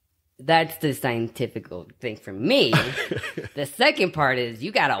 That's the scientific thing for me. The second part is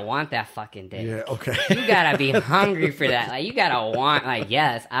you gotta want that fucking dick. Yeah, okay. You gotta be hungry for that. Like you gotta want, like,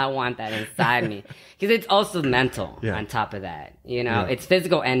 yes, I want that inside me. Because it's also mental on top of that. You know, it's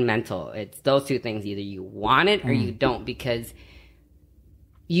physical and mental. It's those two things. Either you want it or you don't, because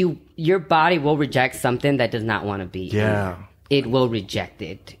your body will reject something that does not want to be. Yeah. It will reject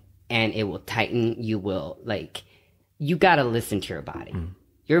it and it will tighten. You will, like, you gotta listen to your body.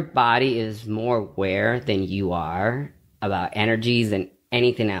 Your body is more aware than you are about energies and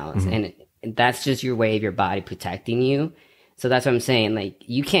anything else. And that's just your way of your body protecting you. So that's what I'm saying. Like,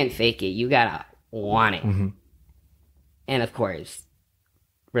 you can't fake it. You gotta want it. And of course,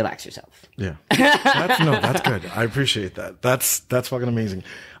 relax yourself. Yeah. That's good. I appreciate that. That's fucking amazing.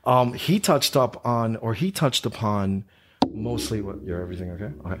 He touched upon mostly what, you're everything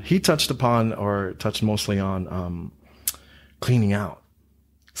okay? Okay. He touched mostly on cleaning out.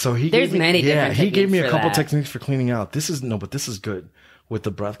 So he gave me a couple techniques for cleaning out. This is good. With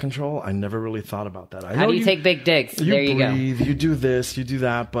the breath control, I never really thought about that. How do you take big dicks? There you go. You breathe, you do this, you do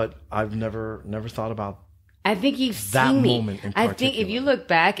that, but I've never thought about I think you've seen me. Moment in particular. I think if you look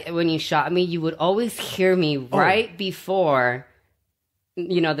back when you shot me, you would always hear me right before,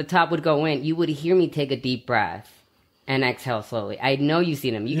 you know, the top would go in. You would hear me take a deep breath. and exhale slowly. I know you've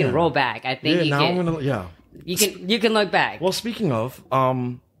seen them. You can roll back. I think you can look back. Well, speaking of,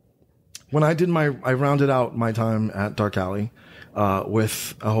 when I rounded out my time at Dark Alley,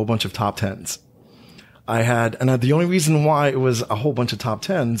 with a whole bunch of top 10s. And the only reason why it was a whole bunch of top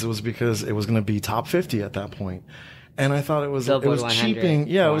 10s was because it was going to be top 50 at that point. And I thought it was cheapening.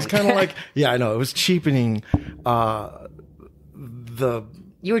 Yeah, it was kind of like, I know, it was cheapening,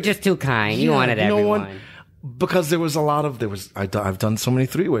 You were just too kind. You wanted everyone. Because there was a lot of, I've done so many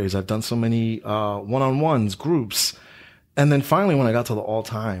 3-ways. I've done so many, one-on-ones, groups. And then finally, when I got to the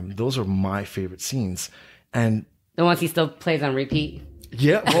all-time, those are my favorite scenes. And the ones he still plays on repeat?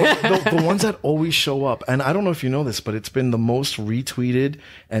 Yeah, well, the ones that always show up. And I don't know if you know this, but it's been the most retweeted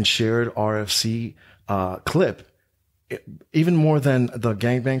and shared RFC clip. Even more than the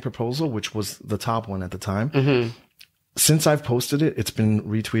gangbang proposal, which was the top one at the time. Mm-hmm. Since I've posted it, it's been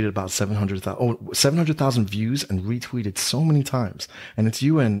retweeted about 700,000 views and retweeted so many times. And it's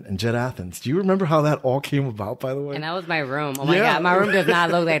you and Jet Athens. Do you remember how that all came about, by the way? And that was my room. Oh my God. My room does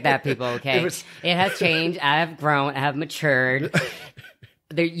not look like that, people. Okay. It has changed. I have grown. I have matured.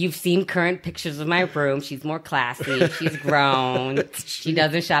 You've seen current pictures of my room. She's more classy. She's grown. She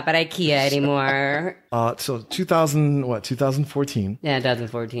doesn't shop at IKEA anymore. So 2014. Yeah,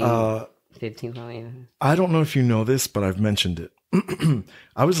 2014. 15 probably. Yeah. I don't know if you know this, but I've mentioned it.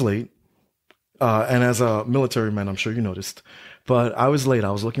 I was late. And as a military man, I'm sure you noticed. But I was late. I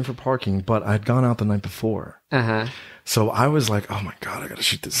was looking for parking, but I'd gone out the night before. Uh-huh. So I was like, oh my God, I got to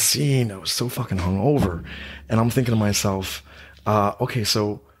shoot this scene. I was so fucking hungover. And I'm thinking to myself, okay,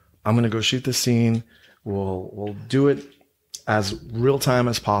 so I'm going to go shoot this scene. We'll do it as real time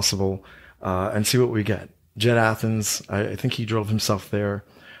as possible, and see what we get. Jet Athens, I think he drove himself there.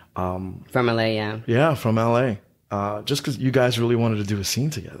 From LA, yeah. Yeah, from LA. Just because you guys really wanted to do a scene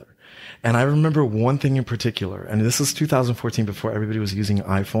together. And I remember one thing in particular, and this is 2014 before everybody was using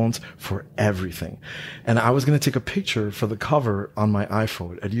iPhones for everything. And I was going to take a picture for the cover on my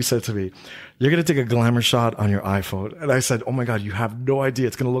iPhone. And you said to me, you're going to take a glamour shot on your iPhone. And I said, oh my God, you have no idea.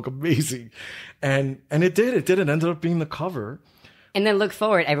 It's going to look amazing. And it did. It ended up being the cover. And then look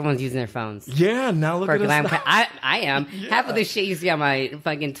forward, everyone's using their phones. Yeah, now look at us. I am. Yeah. Half of the shit you see on my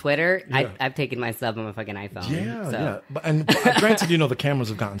fucking Twitter, I've taken myself on my fucking iPhone. Yeah, so. Yeah. And granted, the cameras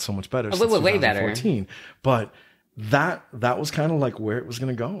have gotten so much better since way better. But that was kind of like where it was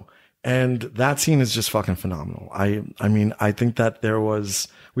going to go. And that scene is just fucking phenomenal. I mean, I think that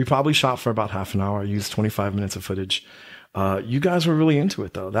we probably shot for about half an hour. I used 25 minutes of footage. You guys were really into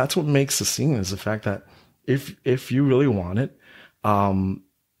it though. That's what makes the scene, is the fact that if you really want it,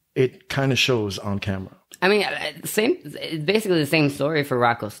 it kind of shows on camera. I mean, it's basically the same story for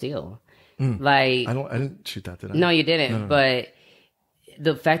Rocco Steele. Like, I didn't shoot that, did I? No, you didn't. No. But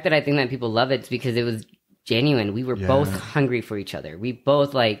the fact that I think that people love it is because it was genuine. We were both hungry for each other. We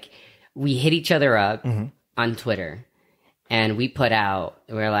both we hit each other up on Twitter, and we put out,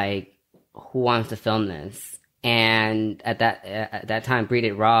 we're like, who wants to film this? And at that time, Breed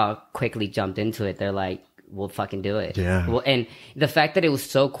It Raw quickly jumped into it. They're like, we'll fucking do it. Yeah. Well, and the fact that it was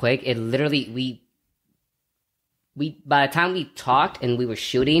so quick, it literally, we by the time we talked and we were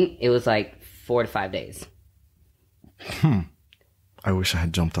shooting, it was like 4 to 5 days. I wish I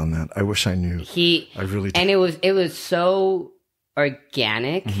had jumped on that. I wish I knew. I really did. And it was so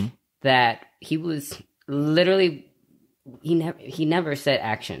organic that he was literally, he never said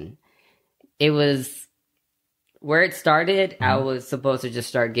action. It was where it started. I was supposed to just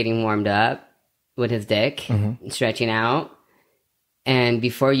start getting warmed up with his dick, stretching out. And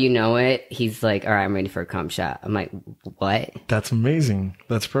before you know it, he's like, all right, I'm ready for a cum shot. I'm like, what? That's amazing.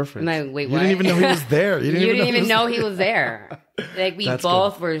 That's perfect. I'm like, wait, what? You didn't even know he was there. You didn't even know he was there. Like, we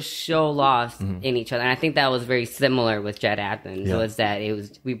both were so lost in each other. And I think that was very similar with Jet Athens. Yeah. Was that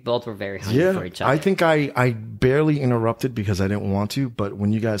we both were very hungry for each other. I think I barely interrupted because I didn't want to. But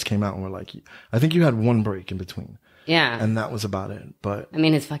when you guys came out and were like, I think you had one break in between. Yeah. And that was about it. But I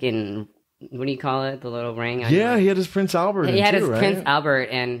mean, his fucking... What do you call it? The little ring? He had his Prince Albert. He had his Prince Albert,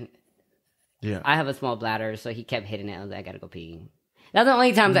 and I have a small bladder, so he kept hitting it. I was like, I gotta go pee. That's the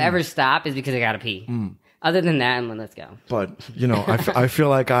only times I ever stop is because I gotta pee. Other than that, I'm like, let's go. But I feel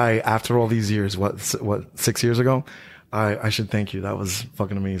like after all these years, what 6 years ago, I should thank you. That was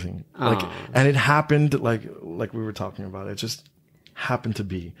fucking amazing. And it happened like we were talking about. It just happened to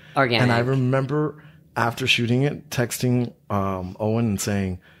be organic. And I remember after shooting it, texting Owen and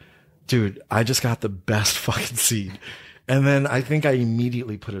saying, dude, I just got the best fucking scene. And then I think I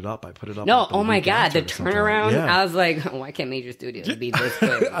immediately put it up. I put it up. No, oh my God, the turnaround. Yeah. I was like, why can't Major Studios be this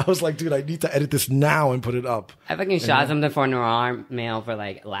quick? I was like, dude, I need to edit this now and put it up. I fucking shot something for Noir Mail for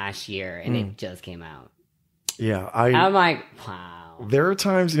like last year, and it just came out. Yeah, I'm like, wow. There are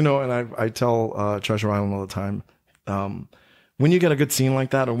times, and I tell Treasure Island all the time, when you get a good scene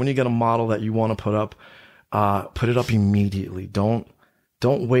like that, or when you get a model that you want to put it up immediately. Don't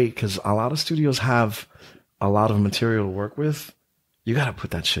wait, because a lot of studios have a lot of material to work with. You got to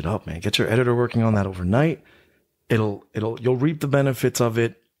put that shit up, man. Get your editor working on that overnight. You'll reap the benefits of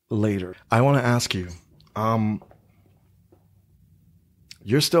it later. I want to ask you,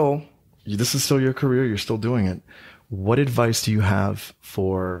 this is still your career. You're still doing it. What advice do you have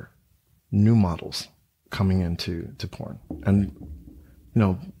for new models coming into porn? And,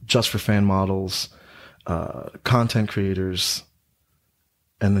 just for fan models, content creators,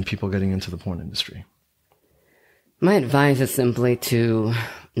 and then people getting into the porn industry. My advice is simply to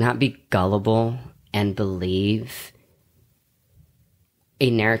not be gullible and believe a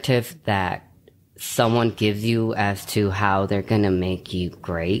narrative that someone gives you as to how they're going to make you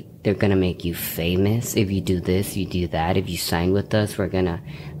great. They're going to make you famous. If you do this, you do that. If you sign with us, we're going to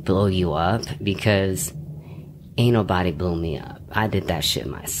blow you up, because ain't nobody blew me up. I did that shit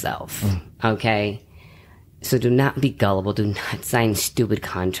myself. Okay? So do not be gullible. Do not sign stupid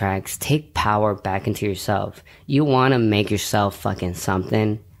contracts. Take power back into yourself. You want to make yourself fucking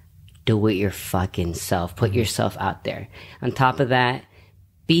something? Do it your fucking self. Put yourself out there. On top of that,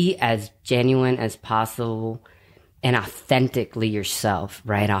 be as genuine as possible and authentically yourself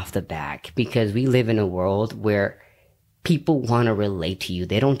right off the back, because we live in a world where people want to relate to you.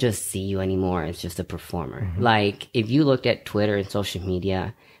 They don't just see you anymore as just a performer. Like, if you looked at Twitter and social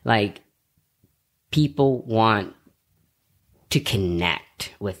media, like, people want to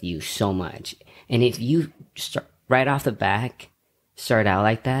connect with you so much. And if you start right off the back, start out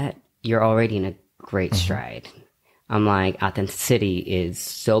like that, you're already in a great stride. I'm like, authenticity is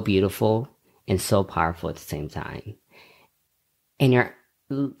so beautiful and so powerful at the same time. And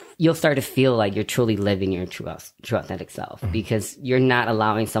you'll start to feel like you're truly living your true authentic self, because you're not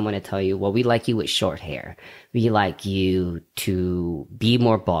allowing someone to tell you, well, we like you with short hair. We like you to be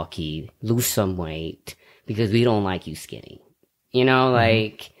more bulky, lose some weight, because we don't like you skinny.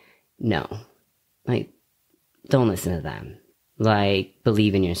 Like, no. Like, don't listen to them. Like,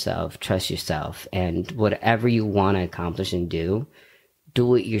 believe in yourself, trust yourself, and whatever you want to accomplish and do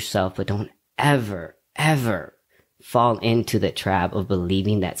it yourself, but don't ever, ever fall into the trap of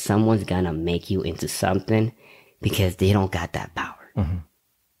believing that someone's gonna make you into something, because they don't got that power.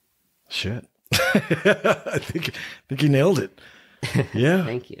 Shit. I think you nailed it. Yeah.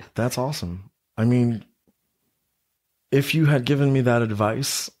 Thank you. That's awesome. I mean, if you had given me that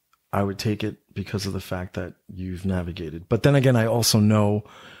advice, I would take it, because of the fact that you've navigated. But then again, I also know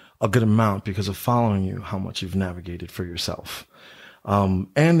a good amount, because of following you, how much you've navigated for yourself. And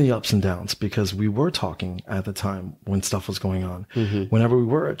the ups and downs, because we were talking at the time when stuff was going on. Whenever we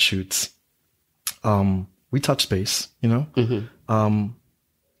were at shoots, we touched base, even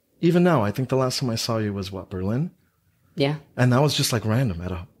now, I think the last time I saw you was Berlin? Yeah. And that was just like random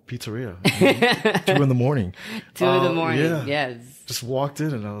at a pizzeria, 2 in the morning. 2 in the morning. Yeah. Yes. Just walked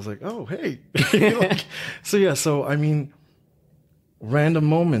in and I was like, oh, hey. So I mean, random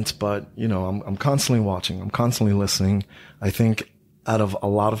moments, but I'm constantly watching. I'm constantly listening. I think out of a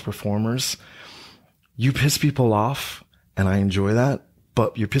lot of performers, you piss people off, and I enjoy that,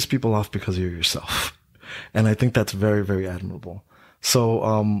 but you piss people off because you're yourself. And I think that's very, very admirable.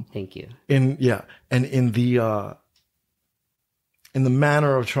 So, thank you. And in the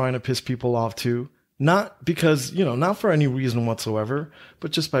manner of trying to piss people off too, not because, not for any reason whatsoever,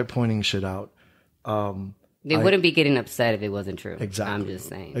 but just by pointing shit out. They wouldn't be getting upset if it wasn't true. Exactly. I'm just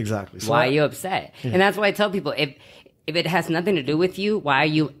saying. Exactly. So why are you upset? Yeah. And that's why I tell people, if it has nothing to do with you, why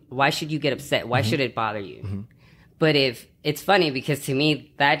should you get upset? Why should it bother you? But if it's funny, because to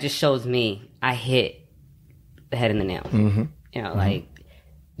me, that just shows me I hit the head in the nail. Like,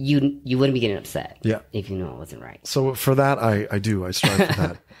 you wouldn't be getting upset if you know it wasn't right. So for that, I do. I strive for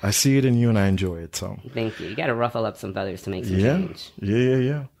that. I see it in you and I enjoy it. So thank you. You got to ruffle up some feathers to make some change.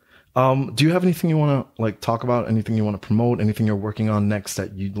 Yeah. Do you have anything you want to talk about? Anything you want to promote? Anything you're working on next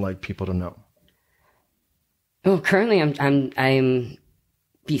that you'd like people to know? Well, currently I'm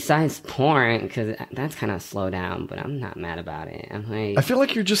besides porn, because that's kind of slow down, but I'm not mad about it. I'm like, I feel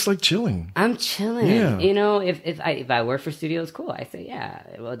like you're just chilling. I'm chilling. Yeah. If I work for studios, cool. I say, yeah,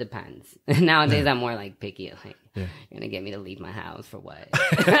 well, it depends. Nowadays, I'm more picky. You're gonna get me to leave my house for what?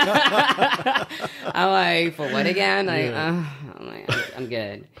 I'm like, for what again? I'm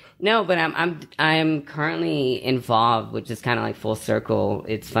good. No, but I'm currently involved, which is kind of full circle.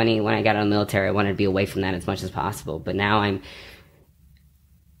 It's funny, when I got out of the military, I wanted to be away from that as much as possible, but now I'm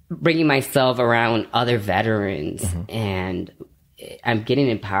bringing myself around other veterans, and I'm getting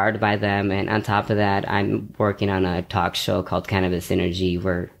empowered by them. And on top of that, I'm working on a talk show called Cannabis Synergy.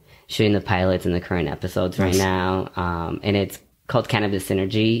 We're shooting the pilots and the current episodes right now. And it's called Cannabis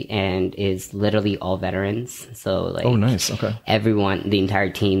Synergy and is literally all veterans. So like, oh, nice. Okay. Everyone, the entire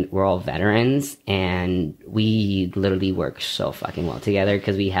team, we're all veterans, and we literally work so fucking well together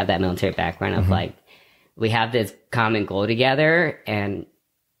because we have that military background of like, we have this common goal together and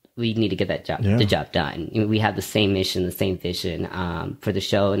we need to get that job, the job done. We have the same mission, the same vision, for the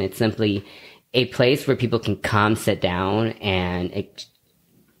show. And it's simply a place where people can come, sit down and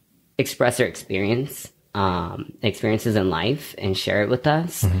express their experiences in life and share it with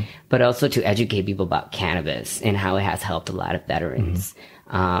us, but also to educate people about cannabis and how it has helped a lot of veterans.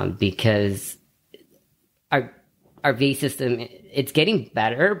 Because our VA system, it's getting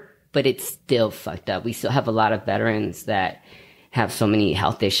better, but it's still fucked up. We still have a lot of veterans that have so many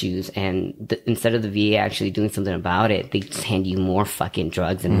health issues, and instead of the VA actually doing something about it, they just hand you more fucking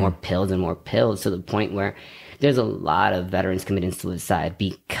drugs and more pills to the point where there's a lot of veterans committing suicide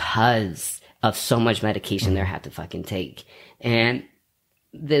because of so much medication they had to fucking take. And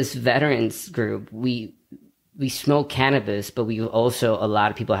this veterans group, we smoke cannabis, but we also, a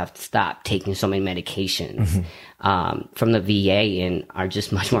lot of people have to stop taking so many medications from the VA and are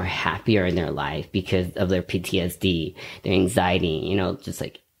just much more happier in their life because of their PTSD, their anxiety, just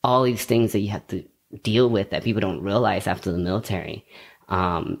like all these things that you have to deal with that people don't realize after the military.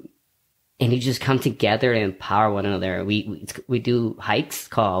 And you just come together and empower one another. We do hikes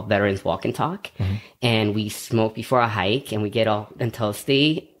called Veterans Walk and Talk, and we smoke before a hike, and we get all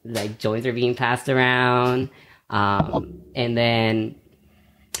toasty. Like joints are being passed around, and then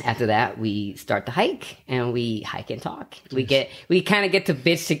after that we start the hike, and we hike and talk. We kind of get to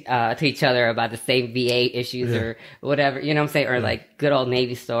bitch to each other about the same VA issues or whatever, you know what I'm saying, or like good old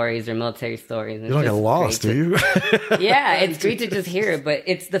Navy stories or military stories. You don't get lost, do you? Yeah, it's great to just hear it, but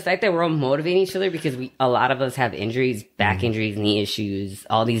it's the fact that we're all motivating each other because a lot of us have injuries, back injuries, knee issues,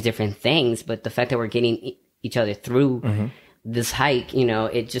 all these different things. But the fact that we're getting each other through this hike,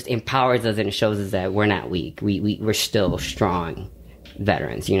 it just empowers us and it shows us that we're not weak. We're still strong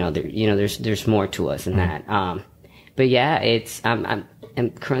veterans. There's more to us than that. But yeah, I'm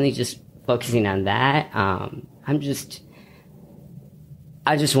currently just focusing on that. I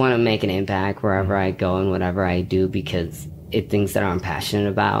just want to make an impact wherever I go and whatever I do, because it's things that I'm passionate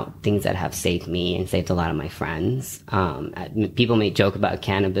about, things that have saved me and saved a lot of my friends. People may joke about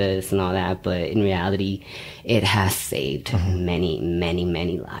cannabis and all that, but in reality, it has saved many, many,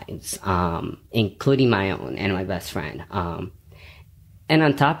 many lives, including my own and my best friend. And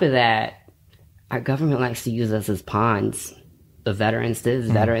on top of that, our government likes to use us as pawns. The veterans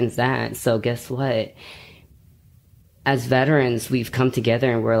this, veterans that. So guess what? As veterans, we've come together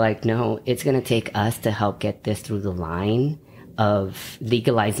and we're like, no, it's going to take us to help get this through the line of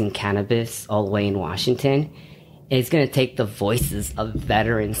legalizing cannabis all the way in Washington. It's going to take the voices of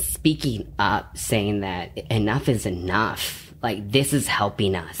veterans speaking up, saying that enough is enough. Like, this is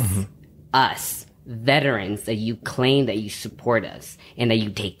helping us. Us, veterans, that you claim that you support us and that you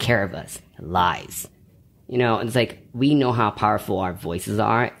take care of us. Lies. It's like, we know how powerful our voices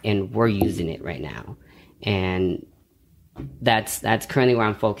are and we're using it right now. And that's currently where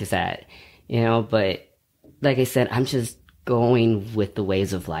I'm focused at, but like I said, I'm just going with the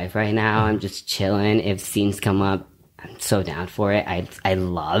ways of life right now. I'm just chilling. If scenes come up, I'm so down for it. I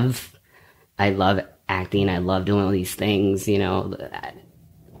love acting. I love doing all these things, I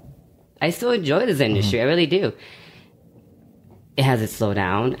still enjoy this industry. I really do. Has it slowed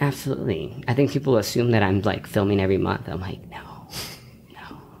down? Absolutely. I think people assume that I'm like filming every month. I'm like, no.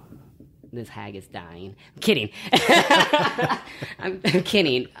 This hag is dying. I'm kidding. I'm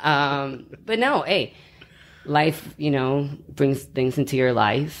kidding. But no, hey, life, brings things into your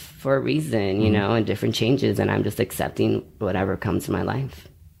life for a reason, and different changes. And I'm just accepting whatever comes to my life.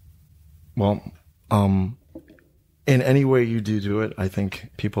 Well, in any way you do it, I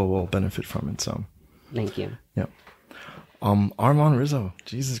think people will benefit from it. So thank you. Yeah. Armond Rizzo,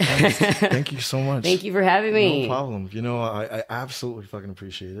 Jesus Christ. Thank you so much. Thank you for having me. No problem. I absolutely fucking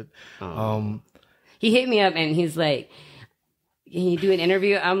appreciate it. He hit me up and he's like, can you do an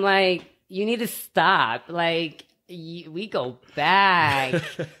interview? I'm like, you need to stop. Like, we go back.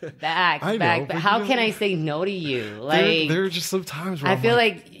 How can I say no to you? Like, there are just some times where I feel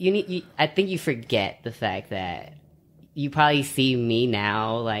like I think you forget the fact that you probably see me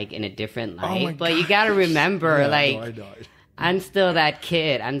now like in a different light, but you got to remember, I'm still that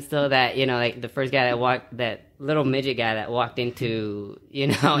kid. I'm still that, like the first guy that little midget guy that walked into, in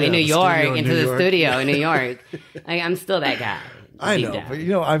New York, into the studio in New York. Like, I'm still that guy. I know,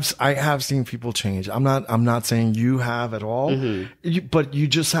 but I have seen people change. I'm not saying you have at all, but you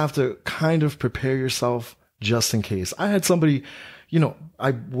just have to kind of prepare yourself just in case. I had somebody,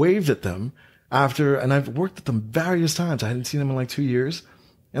 I waved at them after, and I've worked with them various times. I hadn't seen them in like 2 years.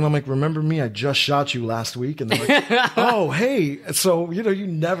 And I'm like, remember me? I just shot you last week. And they're like, oh, hey. So, you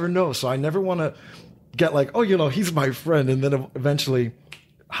never know. So I never want to get like, oh, he's my friend. And then eventually,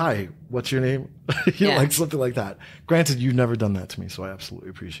 hi, what's your name? Like something like that. Granted, you've never done that to me. So I absolutely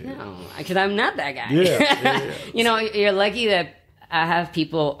appreciate it. No, because I'm not that guy. Yeah. You're lucky that I have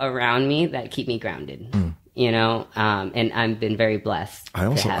people around me that keep me grounded. And I've been very blessed. I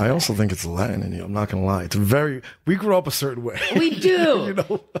also think it's Latin in you. I'm not gonna lie. We grew up a certain way. We do.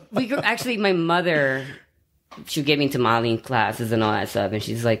 Actually, my mother, she would get me into modeling classes and all that stuff, and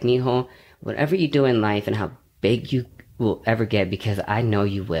she's like, "Mijo, whatever you do in life and how big you will ever get, because I know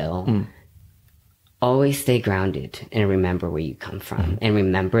you will, always stay grounded and remember where you come from, and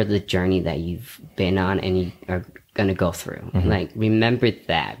remember the journey that you've been on and you are gonna go through. Like, remember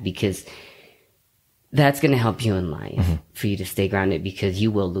that, because that's going to help you in life for you to stay grounded, because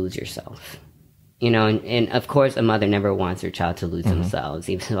you will lose yourself, and of course a mother never wants her child to lose themselves,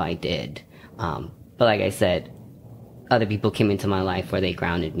 even though I did. But like I said, other people came into my life where they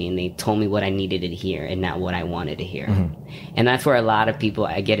grounded me and they told me what I needed to hear and not what I wanted to hear. And that's where a lot of people,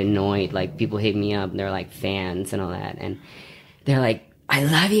 I get annoyed. Like, people hit me up and they're like fans and all that. And they're like, I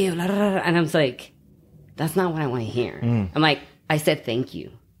love you. Blah, blah, blah. And I'm just like, that's not what I want to hear. I'm like, I said, thank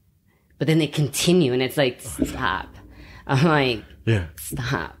you. But then they continue, and it's like, stop. I'm like,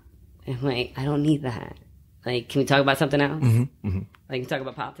 stop. I'm like, I don't need that. Like, can we talk about something else? Like, can we talk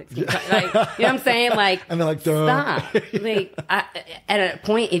about politics? You know what I'm saying? Like, and they're like, duh. Stop. Like, at a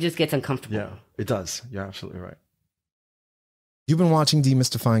point, it just gets uncomfortable. Yeah, it does. You're absolutely right. You've been watching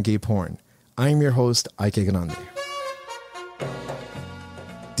Demystifying Gay Porn. I am your host, Ike Grande.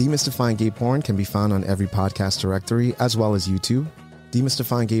 Demystifying Gay Porn can be found on every podcast directory as well as YouTube.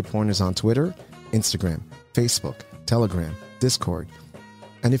 Demystifying Gay Porn is on Twitter, Instagram, Facebook, Telegram, Discord.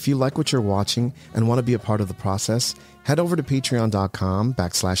 And if you like what you're watching and want to be a part of the process, head over to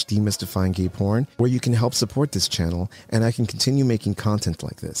patreon.com/demystifying gay porn, where you can help support this channel and I can continue making content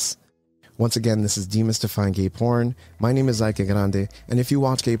like this. Once again, this is Demystifying Gay Porn. My name is Ike Grande, and if you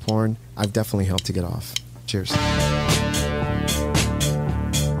watch gay porn, I've definitely helped to get off. Cheers.